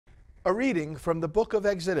A reading from the book of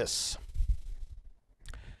Exodus.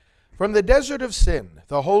 From the desert of Sin,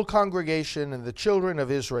 the whole congregation and the children of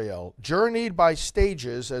Israel journeyed by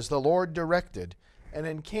stages as the Lord directed, and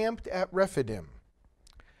encamped at Rephidim.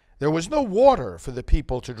 There was no water for the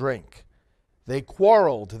people to drink. They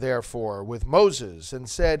quarreled, therefore, with Moses and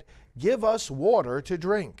said, "Give us water to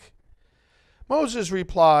drink." Moses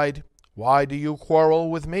replied, "Why do you quarrel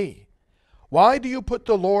with me? Why do you put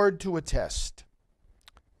the Lord to a test?"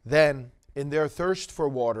 Then, in their thirst for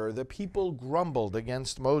water, the people grumbled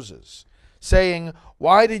against Moses, saying,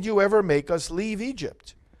 "Why did you ever make us leave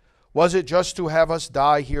Egypt? Was it just to have us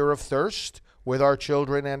die here of thirst, with our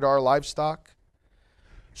children and our livestock?"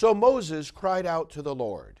 So Moses cried out to the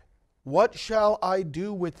Lord, "What shall I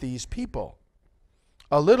do with these people?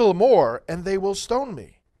 A little more, and they will stone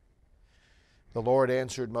me." The Lord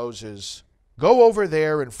answered Moses, "Go over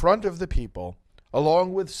there in front of the people,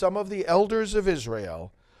 along with some of the elders of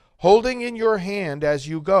Israel, holding in your hand as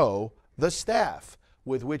you go the staff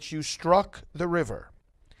with which you struck the river.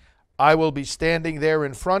 I will be standing there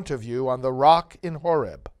in front of you on the rock in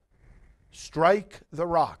Horeb. Strike the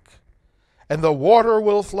rock, and the water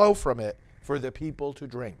will flow from it for the people to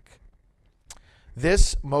drink."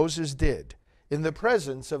 This Moses did in the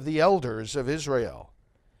presence of the elders of Israel.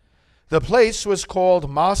 The place was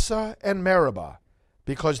called Massah and Meribah,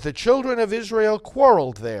 because the children of Israel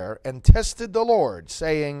quarreled there and tested the Lord,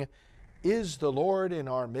 saying, "Is the Lord in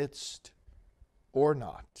our midst or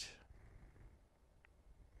not?"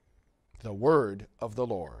 The word of the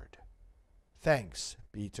Lord. Thanks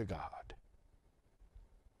be to God.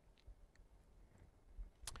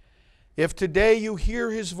 If today you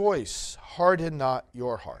hear his voice, harden not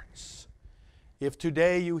your hearts. If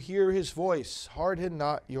today you hear his voice, harden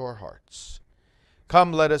not your hearts.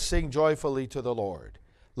 Come, let us sing joyfully to the Lord.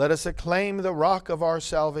 Let us acclaim the rock of our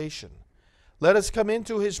salvation. Let us come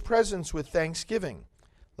into his presence with thanksgiving.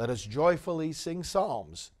 Let us joyfully sing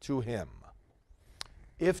psalms to him.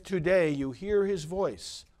 If today you hear his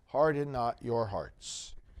voice, harden not your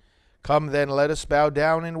hearts. Come then, let us bow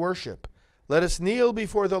down in worship. Let us kneel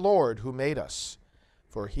before the Lord who made us.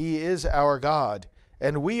 For he is our God,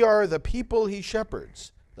 and we are the people he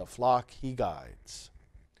shepherds, the flock he guides.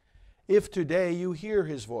 If today you hear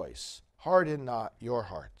his voice, harden not your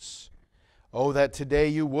hearts. Oh, that today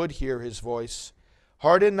you would hear his voice.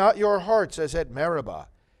 Harden not your hearts as at Meribah,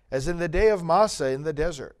 as in the day of Massah in the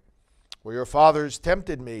desert, where your fathers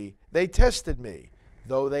tempted me. They tested me,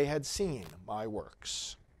 though they had seen my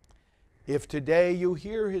works. If today you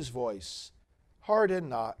hear his voice, harden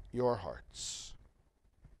not your hearts.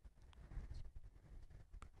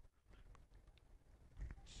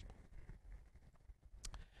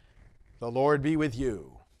 The Lord be with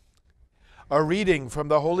you. A reading from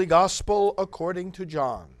the Holy Gospel according to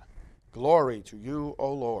John. Glory to you,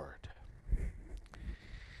 O Lord.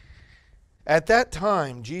 At that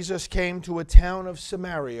time, Jesus came to a town of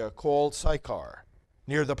Samaria called Sychar,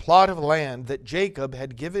 near the plot of land that Jacob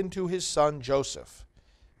had given to his son Joseph.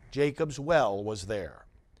 Jacob's well was there.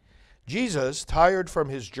 Jesus, tired from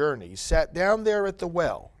his journey, sat down there at the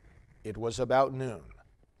well. It was about noon.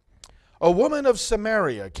 A woman of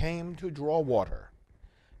Samaria came to draw water.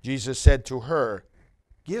 Jesus said to her,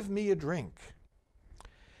 "Give me a drink."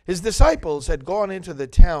 His disciples had gone into the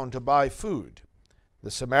town to buy food.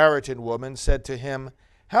 The Samaritan woman said to him,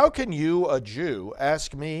 "How can you, a Jew,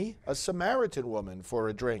 ask me, a Samaritan woman, for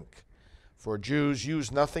a drink?" For Jews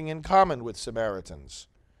use nothing in common with Samaritans.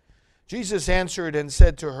 Jesus answered and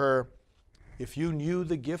said to her, "If you knew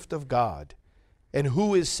the gift of God, and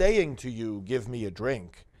who is saying to you, 'Give me a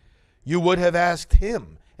drink,' you would have asked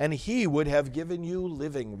him, and he would have given you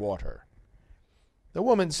living water." The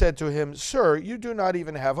woman said to him, "Sir, you do not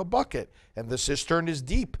even have a bucket, and the cistern is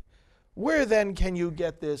deep. Where then can you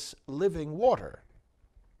get this living water?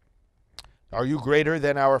 Are you greater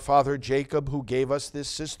than our father Jacob, who gave us this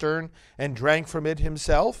cistern and drank from it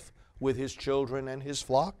himself, with his children and his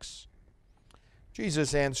flocks?"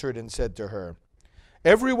 Jesus answered and said to her,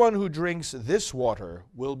 "Everyone who drinks this water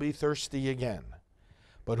will be thirsty again.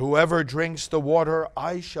 But whoever drinks the water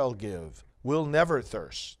I shall give will never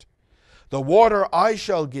thirst. The water I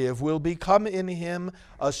shall give will become in him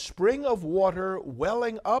a spring of water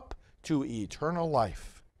welling up to eternal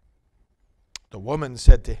life." The woman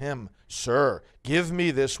said to him, "Sir, give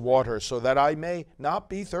me this water so that I may not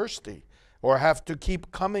be thirsty or have to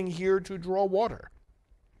keep coming here to draw water."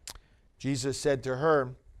 Jesus said to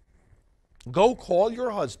her, "Go call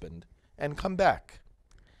your husband and come back."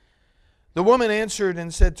 The woman answered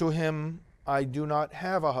and said to him, "I do not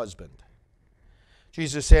have a husband."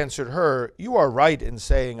 Jesus answered her, "You are right in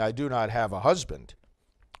saying, 'I do not have a husband,'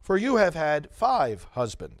 for you have had 5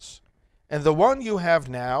 husbands, and the one you have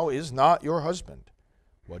now is not your husband.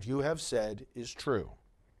 What you have said is true."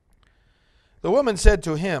 The woman said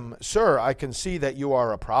to him, "Sir, I can see that you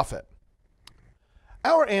are a prophet.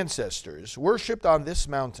 Our ancestors worshipped on this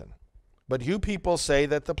mountain, but you people say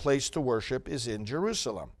that the place to worship is in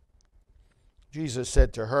Jerusalem." Jesus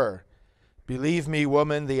said to her, "Believe me,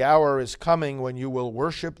 woman, the hour is coming when you will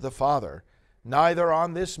worship the Father, neither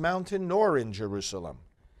on this mountain nor in Jerusalem.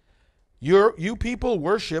 You people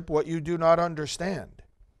worship what you do not understand.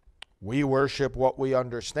 We worship what we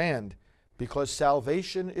understand, because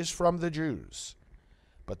salvation is from the Jews.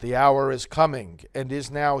 But the hour is coming, and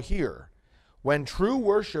is now here, when true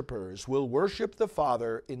worshipers will worship the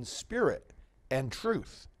Father in spirit and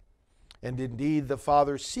truth. And indeed, the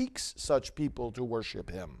Father seeks such people to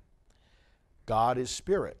worship him. God is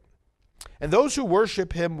spirit, and those who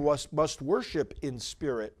worship him must worship in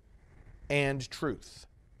spirit and truth."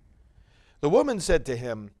 The woman said to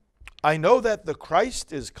him, "I know that the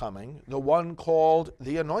Christ is coming, the one called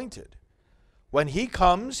the Anointed. When he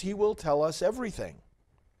comes, he will tell us everything."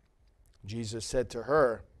 Jesus said to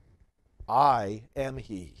her, "I am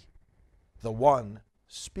he, the one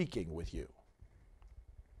speaking with you."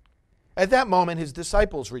 At that moment his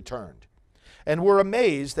disciples returned, and were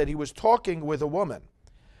amazed that he was talking with a woman.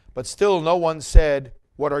 But still no one said,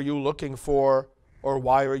 "What are you looking for?" or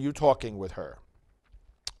 "Why are you talking with her?"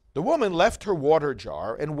 The woman left her water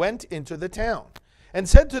jar and went into the town, and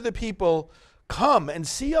said to the people, "Come and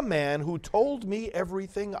see a man who told me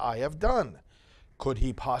everything I have done. Could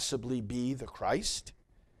he possibly be the Christ?"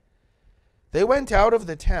 They went out of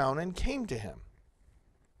the town and came to him.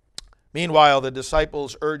 Meanwhile the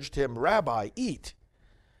disciples urged him, "Rabbi, eat."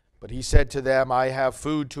 But he said to them, "I have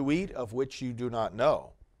food to eat of which you do not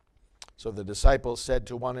know." So the disciples said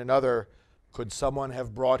to one another, "Could someone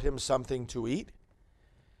have brought him something to eat?"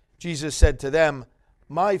 Jesus said to them,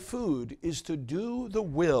 "My food is to do the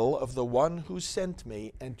will of the one who sent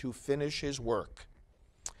me and to finish his work.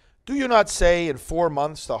 Do you not say, 'In 4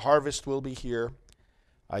 months the harvest will be here'?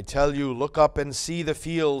 I tell you, look up and see the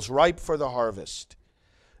fields ripe for the harvest.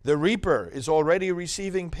 The reaper is already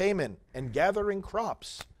receiving payment and gathering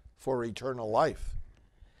crops for eternal life,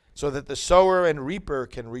 so that the sower and reaper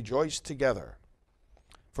can rejoice together.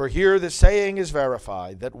 For here the saying is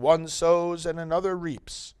verified, that one sows and another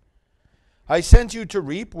reaps. I sent you to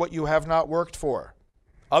reap what you have not worked for.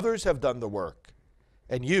 Others have done the work,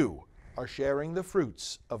 and you are sharing the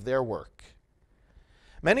fruits of their work."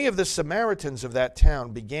 Many of the Samaritans of that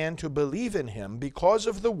town began to believe in him because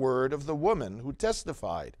of the word of the woman who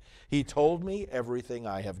testified, "He told me everything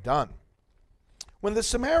I have done." When the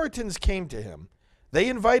Samaritans came to him, they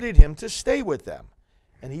invited him to stay with them,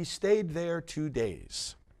 and he stayed there 2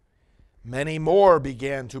 days. Many more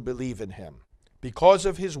began to believe in him because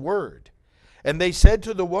of his word, and they said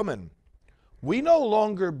to the woman, "We no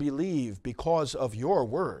longer believe because of your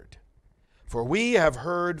word, for we have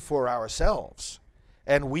heard for ourselves,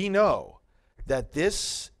 and we know that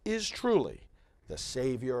this is truly the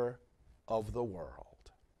Savior of the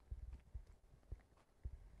world."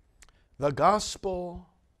 The Gospel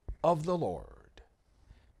of the Lord.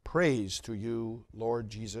 Praise to you,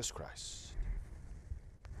 Lord Jesus Christ.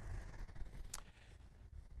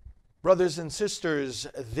 Brothers and sisters,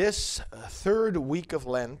 this third week of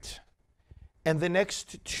Lent and the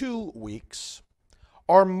next 2 weeks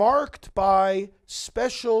are marked by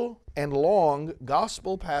special and long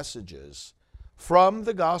gospel passages from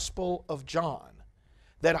the Gospel of John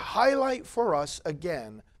that highlight for us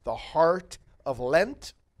again the heart of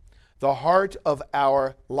Lent, the heart of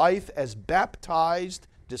our life as baptized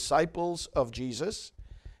disciples of Jesus,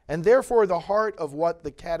 and therefore the heart of what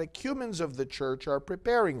the catechumens of the church are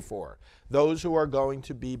preparing for, those who are going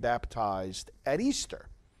to be baptized at Easter.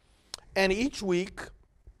 And each week,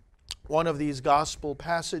 one of these gospel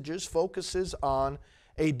passages focuses on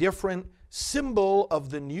a different symbol of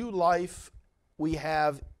the new life we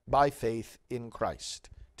have by faith in Christ.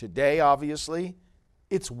 Today, obviously,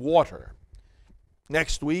 it's water.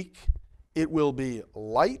 Next week, it will be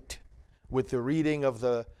light, with the reading of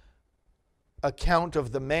the account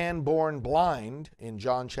of the man born blind in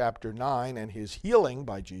John chapter 9 and his healing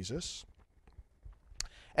by Jesus.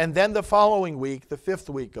 And then the following week, the 5th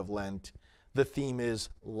week of Lent, the theme is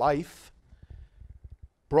life,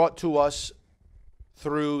 brought to us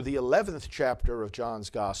through the 11th chapter of John's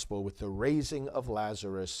Gospel with the raising of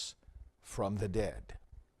Lazarus from the dead.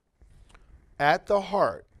 At the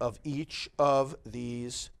heart of each of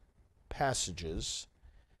these passages,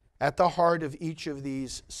 at the heart of each of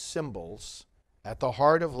these symbols, at the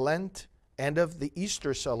heart of Lent and of the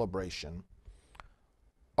Easter celebration,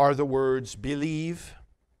 are the words believe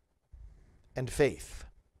and faith.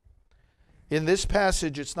 In this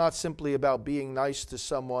passage, it's not simply about being nice to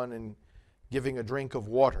someone and giving a drink of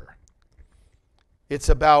water. It's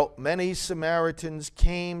about many Samaritans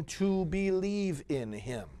came to believe in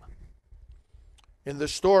him. In the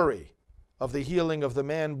story of the healing of the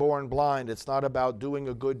man born blind, it's not about doing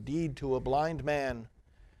a good deed to a blind man.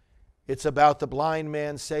 It's about the blind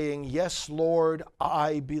man saying, "Yes, Lord,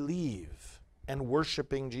 I believe," and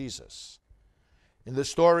worshiping Jesus. In the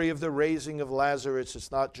story of the raising of Lazarus,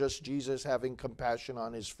 it's not just Jesus having compassion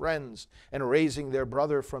on his friends and raising their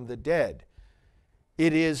brother from the dead.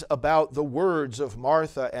 It is about the words of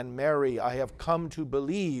Martha and Mary, "I have come to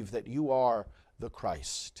believe that you are the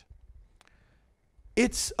Christ."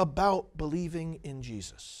 It's about believing in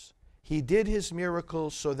Jesus. He did his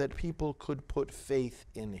miracles so that people could put faith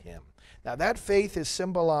in him. Now that faith is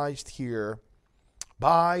symbolized here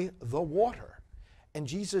by the water. And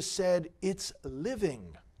Jesus said, it's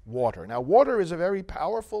living water. Now, water is a very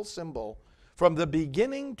powerful symbol from the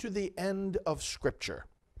beginning to the end of Scripture.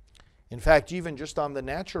 In fact, even just on the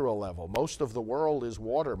natural level, most of the world is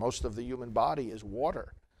water. Most of the human body is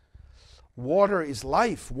water. Water is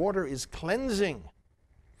life. Water is cleansing.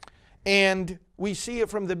 And we see it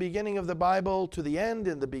from the beginning of the Bible to the end.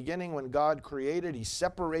 In the beginning, when God created, he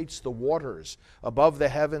separates the waters above the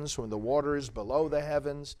heavens from the waters below the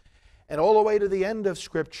heavens. And all the way to the end of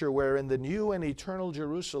Scripture, where in the new and eternal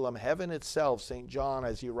Jerusalem, heaven itself, St. John,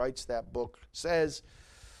 as he writes that book, says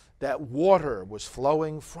that water was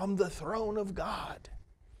flowing from the throne of God,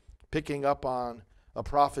 picking up on a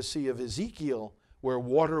prophecy of Ezekiel, where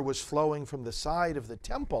water was flowing from the side of the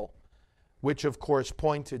temple, which of course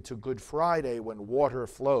pointed to Good Friday, when water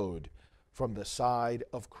flowed from the side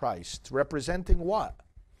of Christ. Representing what?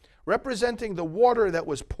 Representing the water that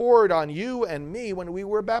was poured on you and me when we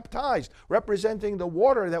were baptized, representing the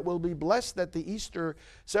water that will be blessed at the Easter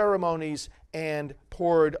ceremonies and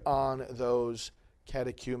poured on those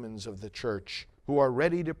catechumens of the church who are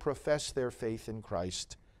ready to profess their faith in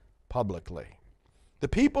Christ publicly. The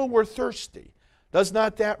people were thirsty. Does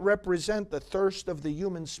not that represent the thirst of the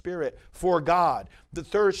human spirit for God, the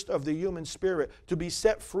thirst of the human spirit to be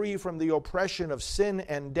set free from the oppression of sin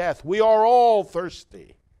and death? We are all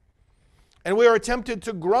thirsty. And we are tempted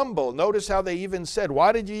to grumble. Notice how they even said,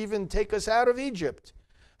 "Why did you even take us out of Egypt?"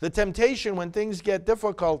 The temptation when things get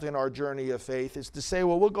difficult in our journey of faith is to say,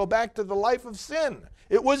 well, we'll go back to the life of sin.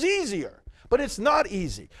 It was easier. But it's not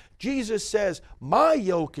easy. Jesus says, my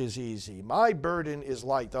yoke is easy, my burden is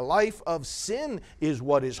light. The life of sin is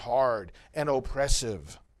what is hard and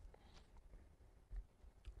oppressive.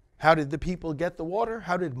 How did the people get the water?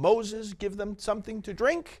 How did Moses give them something to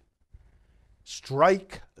drink?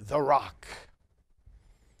 Strike the rock.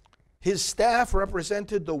 His staff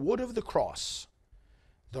represented the wood of the cross.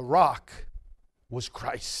 The rock was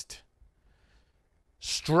Christ.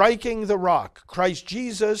 Striking the rock, Christ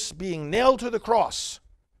Jesus being nailed to the cross.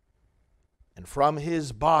 And from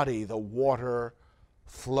his body the water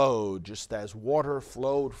flowed, just as water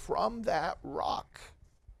flowed from that rock.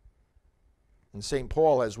 And St.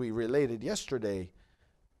 Paul, as we related yesterday,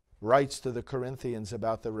 writes to the Corinthians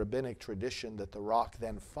about the rabbinic tradition that the rock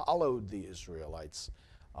then followed the Israelites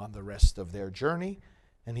on the rest of their journey.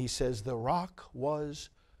 And he says the rock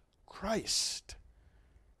was Christ,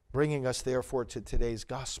 bringing us therefore to today's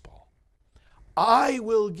gospel. I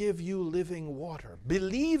will give you living water.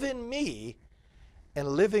 Believe in me, and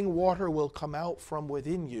living water will come out from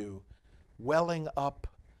within you, welling up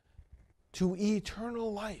to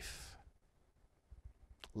eternal life.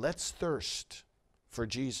 Let's thirst for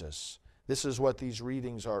Jesus. This is what these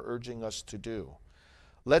readings are urging us to do.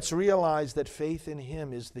 Let's realize that faith in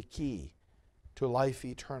him is the key to life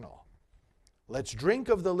eternal. Let's drink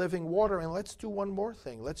of the living water, and let's do one more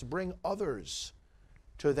thing. Let's bring others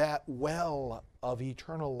to that well of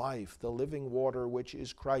eternal life, the living water which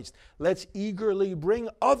is Christ. Let's eagerly bring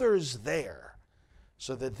others there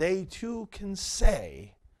so that they too can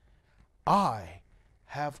say, I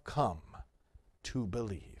have come to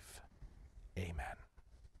believe. Amen.